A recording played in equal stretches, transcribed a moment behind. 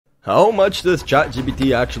How much does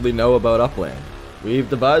Chat-GPT actually know about Upland? We've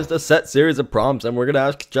devised a set series of prompts and we're going to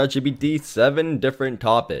ask Chat-GPT 7 different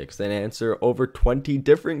topics and answer over 20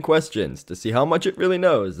 different questions to see how much it really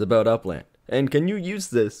knows about Upland. And can you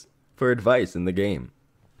use this for advice in the game?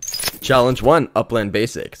 Challenge 1, Upland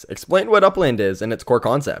Basics. Explain what Upland is and its core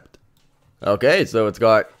concept. Okay, so it's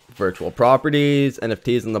got virtual properties,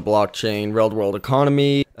 NFTs in the blockchain, real-world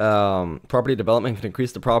economy. Property development can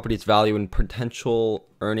increase the property's value and potential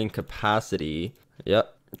earning capacity.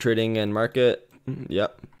 Yep. Trading and market.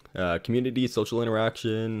 Yep. Community, social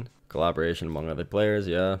interaction, collaboration among other players.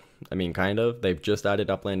 Yeah. I mean, kind of. They've just added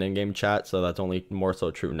Upland in-game chat, so that's only more so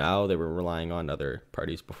true now. They were relying on other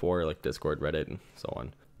parties before, like Discord, Reddit, and so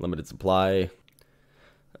on. Limited supply.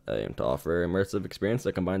 Aim to offer immersive experience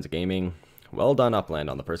that combines gaming. Well done, Upland,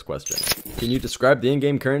 on the first question. Can you describe the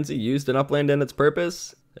in-game currency used in Upland and its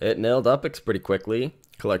purpose? It nailed Upix pretty quickly.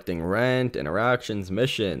 Collecting rent, interactions,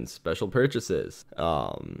 missions, special purchases.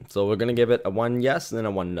 So we're gonna give it a 1 yes and then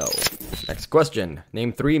a 1 no. Next question.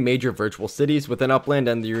 Name 3 major virtual cities within Upland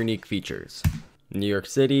and their unique features. New York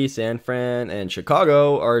City, San Fran, and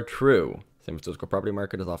Chicago are true. San Francisco property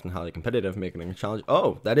market is often highly competitive, making it a challenge.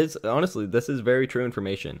 Oh, that is, honestly, this is very true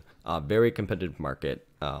information. Very competitive market.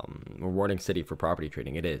 Rewarding city for property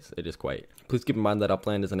trading. It is quite. Please keep in mind that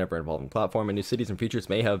Upland is an ever-evolving platform, and new cities and features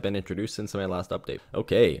may have been introduced since my last update.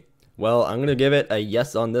 Okay, well, I'm going to give it a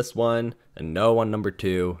yes on this one, a no on number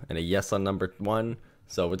 2, and a yes on number 1.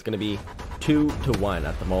 So it's going to be 2-1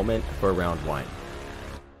 at the moment for round 1.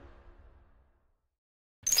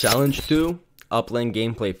 Challenge 2, Upland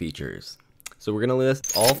gameplay features. So we're going to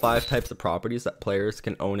list all 5 types of properties that players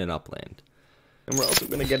can own in Upland. And we're also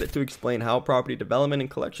going to get it to explain how property development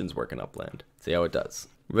and collections work in Upland. See how it does.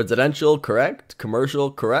 Residential, correct.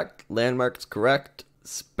 Commercial, correct. Landmarks, correct.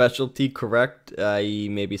 Specialty, correct. I.e.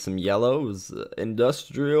 maybe some yellows.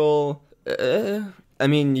 Industrial, I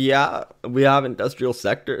mean, yeah, we have industrial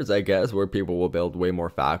sectors, I guess, where people will build way more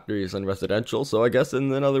factories than residential. So I guess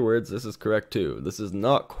in other words, this is correct too. This is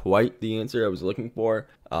not quite the answer I was looking for.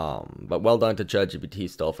 But well done to ChatGPT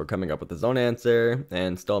still for coming up with his own answer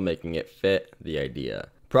and still making it fit the idea.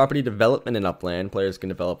 Property development in Upland. Players can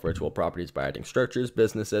develop virtual properties by adding structures,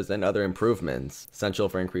 businesses, and other improvements, essential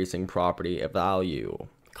for increasing property value.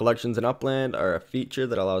 Collections in Upland are a feature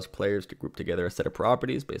that allows players to group together a set of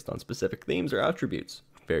properties based on specific themes or attributes.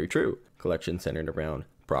 Very true. Collections centered around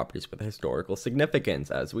properties with historical significance,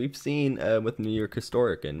 as we've seen with New York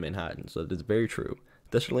Historic in Manhattan, so it is very true.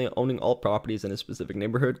 Additionally, owning all properties in a specific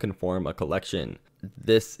neighborhood can form a collection.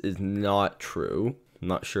 This is not true. I'm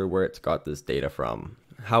not sure where it's got this data from.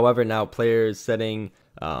 However, now players setting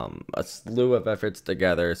a slew of efforts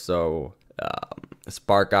together, so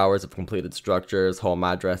spark hours of completed structures, home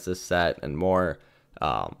addresses set, and more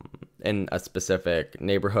in a specific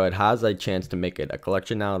neighborhood has a chance to make it a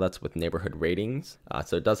collection now. That's with neighborhood ratings.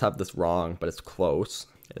 So it does have this wrong, but it's close.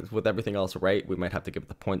 With everything else right, we might have to give it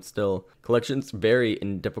the point still. Collections vary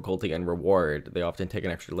in difficulty and reward. They often take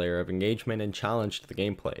an extra layer of engagement and challenge to the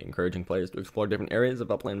gameplay, encouraging players to explore different areas of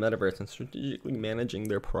Upland Metaverse and strategically managing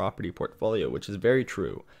their property portfolio, which is very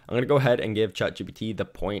true. I'm going to go ahead and give ChatGPT the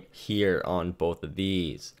point here on both of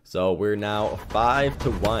these. So we're now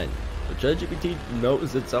 5-1. So ChatGPT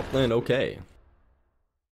knows it's Upland okay.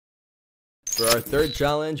 For our third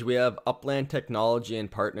challenge, we have Upland technology and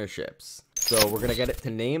partnerships. So we're going to get it to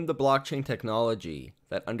name the blockchain technology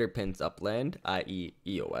that underpins Upland, i.e.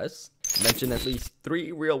 EOS. Mention at least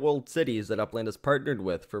 3 real-world cities that Upland has partnered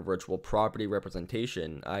with for virtual property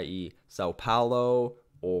representation, i.e. Sao Paulo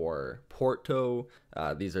or Porto.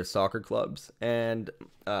 These are soccer clubs. And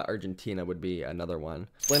Argentina would be another one.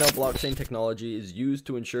 Explain how blockchain technology is used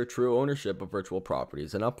to ensure true ownership of virtual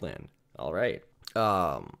properties in Upland. All right.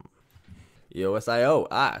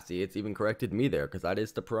 EOSIO. See, it's even corrected me there because that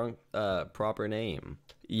is the proper name.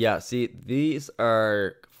 Yeah, see, these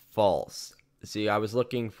are false. See, I was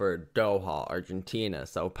looking for Doha, Argentina,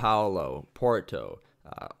 Sao Paulo, Porto,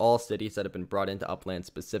 all cities that have been brought into Upland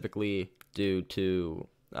specifically due to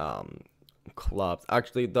clubs.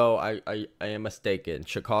 Actually, though, I am mistaken.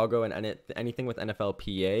 Chicago and anything with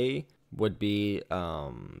NFLPA would be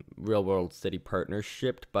real world city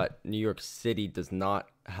partnership, but New York City does not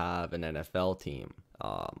have an NFL team.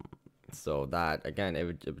 So that, again,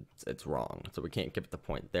 it's wrong. So we can't give it the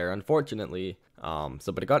point there, unfortunately. But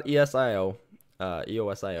it got EOSIO,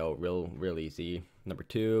 real easy. Number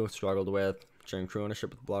 2, struggled with sharing true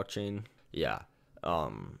ownership with blockchain. Yeah.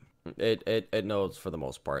 It knows for the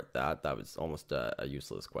most part that was almost a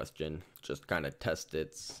useless question. Just kind of test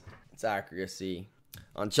its accuracy.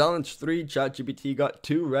 On challenge 3, Chat-GPT got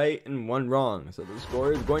 2 right and 1 wrong, so the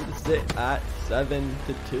score is going to sit at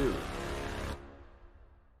 7-2.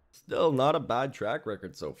 Still not a bad track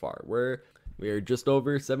record so far. We are just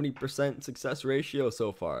over 70% success ratio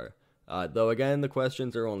so far. Though again, the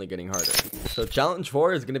questions are only getting harder. So challenge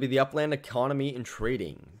 4 is going to be the Upland economy and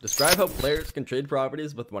trading. Describe how players can trade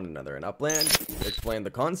properties with one another in Upland. Explain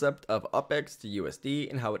the concept of UpX to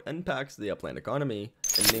USD and how it impacts the Upland economy.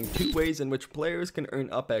 And name 2 ways in which players can earn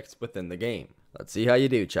UpX within the game. Let's see how you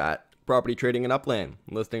do, chat. Property trading in Upland.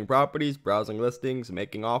 Listing properties, browsing listings,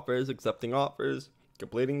 making offers, accepting offers,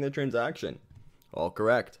 completing the transaction. All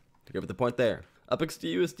correct. To give it the point there. UpX to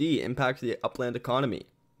USD impacts the Upland economy.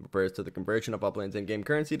 Refers to the conversion of Upland's in-game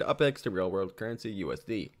currency to UpX to real-world currency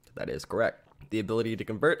USD. That is correct. The ability to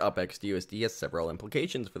convert UpX to USD has several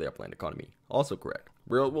implications for the Upland economy. Also correct.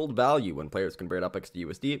 Real-world value. When players convert UpX to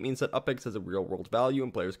USD, it means that UpX has a real-world value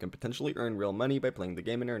and players can potentially earn real money by playing the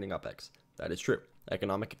game and earning UpX. That is true.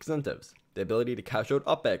 Economic incentives. The ability to cash out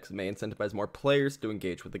UpX may incentivize more players to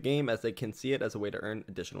engage with the game as they can see it as a way to earn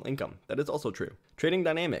additional income. That is also true. Trading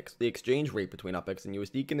dynamics. The exchange rate between UpX and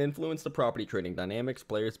USD can influence the property trading dynamics.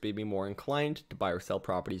 Players may be more inclined to buy or sell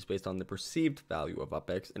properties based on the perceived value of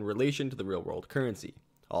UpX in relation to the real-world currency.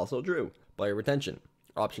 Also true. Player retention.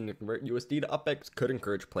 Option to convert USD to UpX could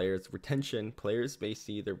encourage players' retention. Players may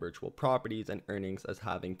see their virtual properties and earnings as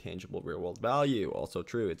having tangible real-world value. Also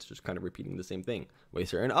true, it's just kind of repeating the same thing. Ways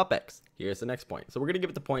to earn UpX. Here's the next point. So we're going to give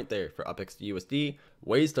it the point there for UpX to USD.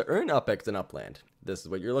 Ways to earn UpX in Upland. This is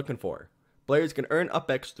what you're looking for. Players can earn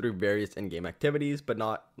UpX through various in-game activities, but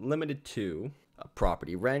not limited to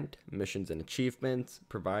property rent, missions and achievements,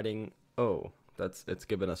 providing... It's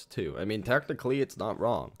given us 2. I mean, technically it's not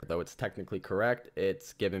wrong. Though it's technically correct,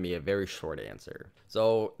 it's given me a very short answer.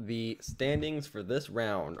 So the standings for this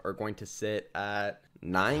round are going to sit at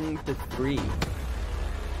 9-3.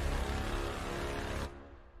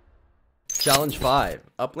 Challenge 5.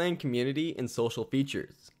 Upland community and social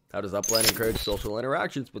features. How does Upland encourage social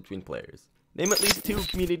interactions between players? Name at least 2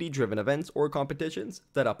 community-driven events or competitions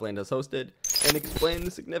that Upland has hosted, and explain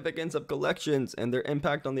the significance of collections and their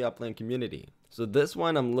impact on the Upland community. So this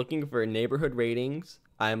one, I'm looking for neighborhood ratings.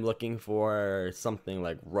 I'm looking for something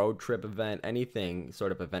like road trip event, anything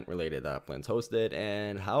sort of event related that Upland's hosted,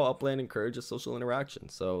 and how Upland encourages social interaction.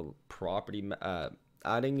 So property,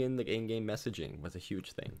 adding in the in-game messaging was a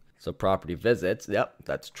huge thing. So property visits, yep,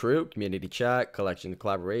 that's true. Community chat, collection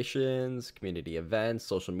collaborations, community events,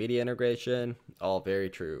 social media integration, all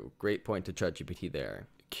very true. Great point to Chat-GPT there.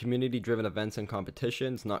 Community-driven events and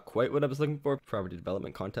competitions, not quite what I was looking for. Property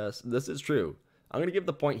development contests, this is true. I'm going to give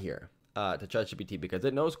the point here to Chat-GPT because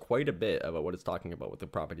it knows quite a bit about what it's talking about with the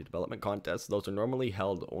property development contests. Those are normally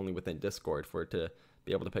held only within Discord. For it to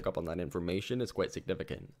be able to pick up on that information is quite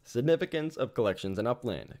significant. Significance of collections in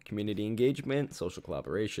Upland. Community engagement, social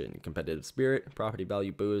collaboration, competitive spirit, property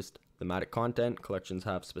value boost, thematic content. Collections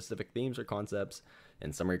have specific themes or concepts,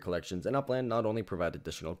 and summary collections in Upland not only provide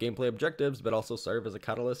additional gameplay objectives, but also serve as a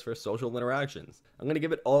catalyst for social interactions. I'm going to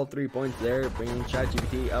give it all 3 points there, bringing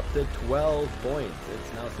Chat-GPT up to 12 points.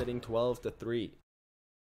 It's now sitting 12-3.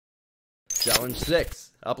 Challenge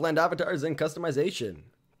 6. Upland avatars and customization.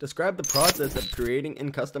 Describe the process of creating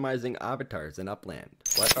and customizing avatars in Upland.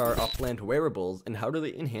 What are Upland wearables and how do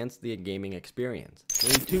they enhance the gaming experience?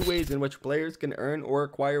 Name 2 ways in which players can earn or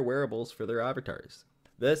acquire wearables for their avatars.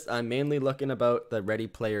 This, I'm mainly looking about the Ready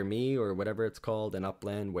Player Me or whatever it's called in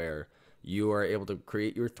Upland, where you are able to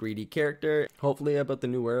create your 3D character. Hopefully about the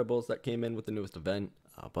new wearables that came in with the newest event,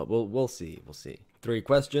 but we'll see. 3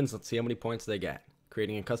 questions, let's see how many points they get.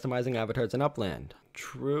 Creating and customizing avatars in Upland.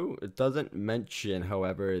 True. It doesn't mention,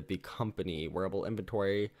 however, the company, Wearable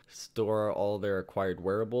Inventory, store all their acquired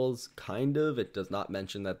wearables. Kind of. It does not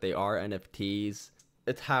mention that they are NFTs.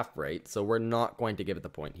 It's half right, so we're not going to give it the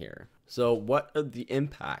point here. So what are the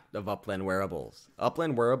impact of Upland wearables?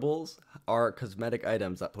 Upland wearables are cosmetic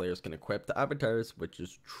items that players can equip to avatars, which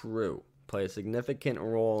is true. Play a significant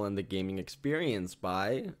role in the gaming experience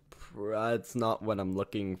by... That's not what I'm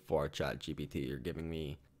looking for, Chat-GPT. You're giving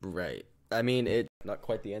me... Right. I mean, it's not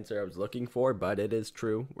quite the answer I was looking for, but it is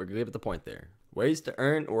true. We're going to give it the point there. Ways to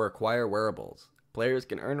earn or acquire wearables. Players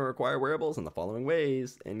can earn or acquire wearables in the following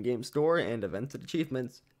ways. In-game store and events and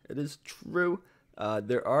achievements. It is true.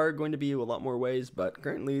 There are going to be a lot more ways, but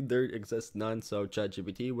currently there exists none, so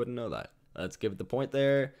Chat-GPT wouldn't know that. Let's give it the point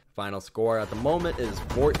there. Final score at the moment is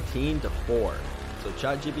 14-4. So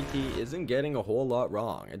Chat-GPT isn't getting a whole lot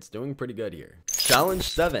wrong. It's doing pretty good here. Challenge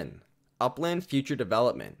 7. Upland future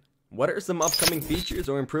development. What are some upcoming features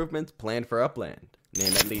or improvements planned for Upland?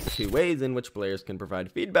 Name at least 2 ways in which players can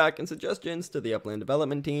provide feedback and suggestions to the Upland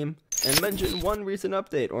development team. and mention one recent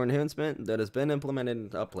update or enhancement that has been implemented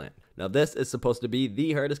in Upland. Now this is supposed to be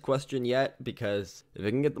the hardest question yet, because if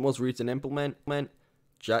it can get the most recent implement,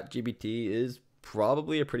 Chat-GPT is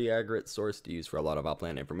probably a pretty accurate source to use for a lot of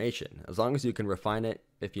Upland information, as long as you can refine it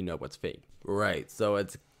if you know what's fake. Right, so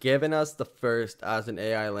it's given us the first as an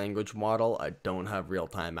AI language model. I don't have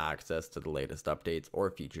real-time access to the latest updates or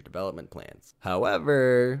future development plans.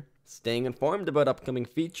 However, staying informed about upcoming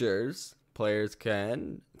features, players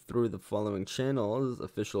can through the following channels: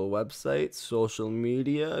 official websites, social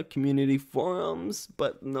media, community forums,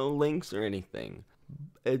 but no links or anything.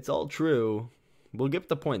 It's all true. We'll get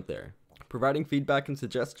the point there. Providing feedback and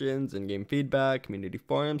suggestions, in-game feedback, community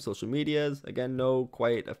forums, social medias. Again, no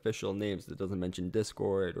quite official names. It doesn't mention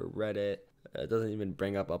Discord or Reddit. It doesn't even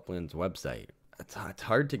bring up Upland's website. It's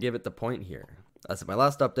hard to give it the point here. As of my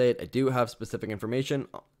last update, I do have specific information.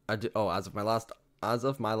 As of my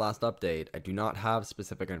last update, I do not have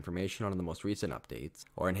specific information on the most recent updates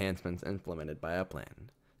or enhancements implemented by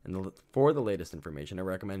Upland. And for the latest information, I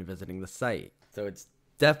recommend visiting the site. So it's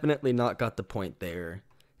definitely not got the point there,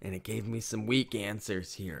 and it gave me some weak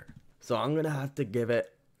answers here. So I'm gonna have to give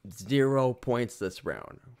it 0 points this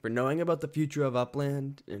round for knowing about the future of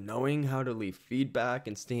Upland and knowing how to leave feedback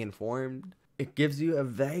and stay informed. It gives you a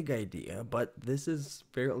vague idea, but this is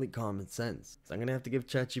fairly common sense. So I'm gonna have to give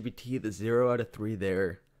ChatGPT the 0 out of 3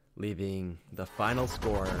 there, leaving the final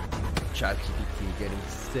score, ChatGPT getting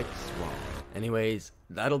 6 wrong. Anyways,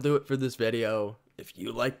 that'll do it for this video. If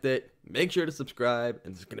you liked it, make sure to subscribe,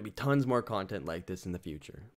 and there's gonna be tons more content like this in the future.